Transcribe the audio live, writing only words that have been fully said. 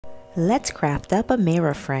Let's craft up a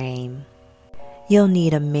mirror frame. You'll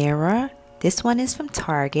need a mirror. This one is from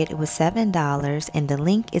Target. It was $7 and the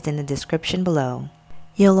link is in the description below.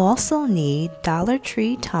 You'll also need Dollar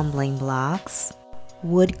Tree tumbling blocks,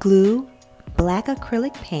 wood glue, black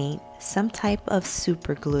acrylic paint, some type of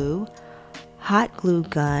super glue, hot glue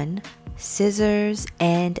gun, scissors,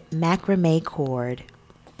 and macrame cord.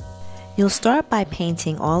 You'll start by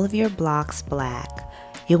painting all of your blocks black.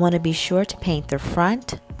 You'll want to be sure to paint the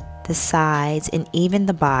front, the sides, and even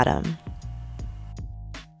the bottom.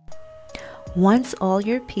 Once all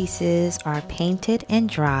your pieces are painted and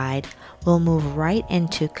dried, we'll move right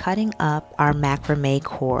into cutting up our macrame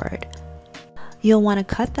cord. You'll want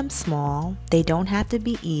to cut them small. They don't have to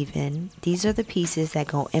be even. These are the pieces that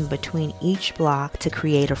go in between each block to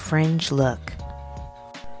create a fringe look.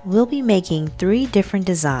 We'll be making 3 different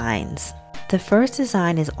designs. The first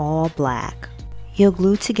design is all black. You'll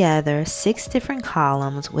glue together 6 different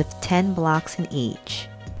columns with 10 blocks in each.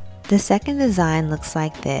 The second design looks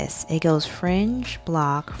like this. It goes fringe,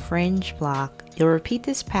 block, fringe, block. You'll repeat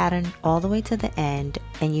this pattern all the way to the end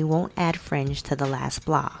and you won't add fringe to the last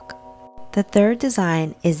block. The third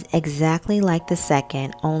design is exactly like the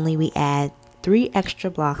second, only we add 3 extra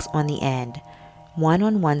blocks on the end, 1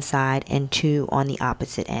 on one side and 2 on the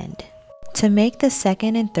opposite end. To make the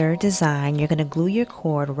second and third design, you're going to glue your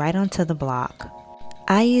cord right onto the block.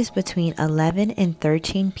 I use between 11 and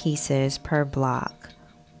 13 pieces per block.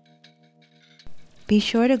 Be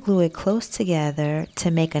sure to glue it close together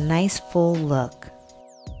to make a nice full look.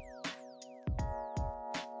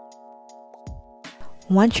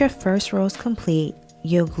 Once your first row is complete,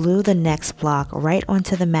 you'll glue the next block right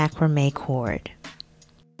onto the macrame cord.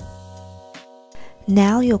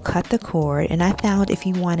 Now you'll cut the cord, and I found if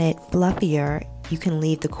you want it fluffier, you can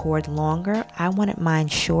leave the cord longer. I wanted mine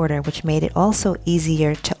shorter, which made it also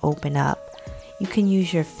easier to open up. You can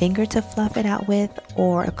use your finger to fluff it out with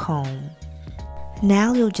or a comb.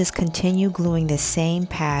 Now you'll just continue gluing the same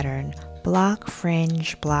pattern, block,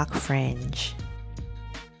 fringe, block, fringe.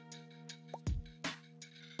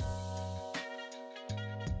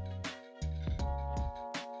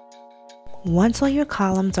 Once all your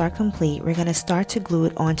columns are complete, we're going to start to glue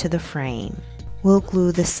it onto the frame. We'll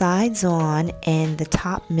glue the sides on and the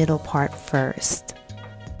top middle part first.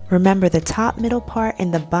 Remember, the top middle part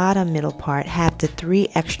and the bottom middle part have the 3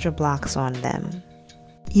 extra blocks on them.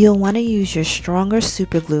 You'll want to use your stronger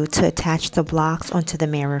super glue to attach the blocks onto the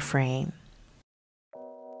mirror frame.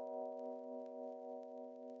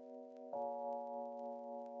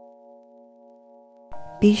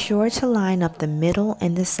 Be sure to line up the middle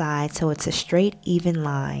and the side so it's a straight, even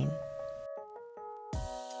line.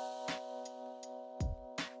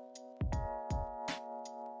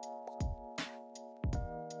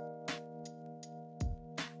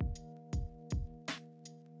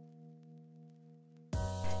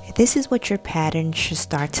 This is what your pattern should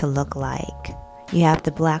start to look like. You have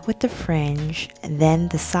the black with the fringe, then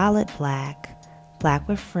the solid black, black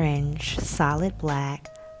with fringe, solid black,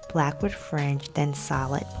 black with fringe, then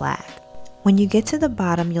solid black. When you get to the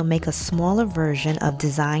bottom, you'll make a smaller version of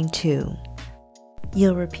design 2.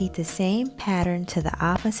 You'll repeat the same pattern to the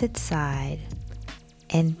opposite side,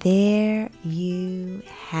 and there you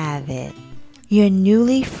have it. Your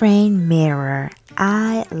newly framed mirror.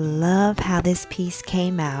 I love how this piece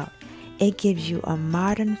came out. It gives you a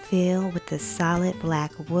modern feel with the solid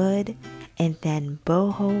black wood and then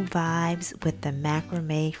boho vibes with the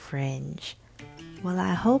macrame fringe. Well,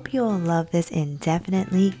 I hope you'll love this and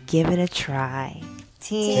definitely give it a try.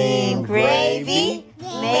 Team Gravy,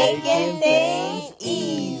 making things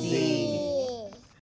easy.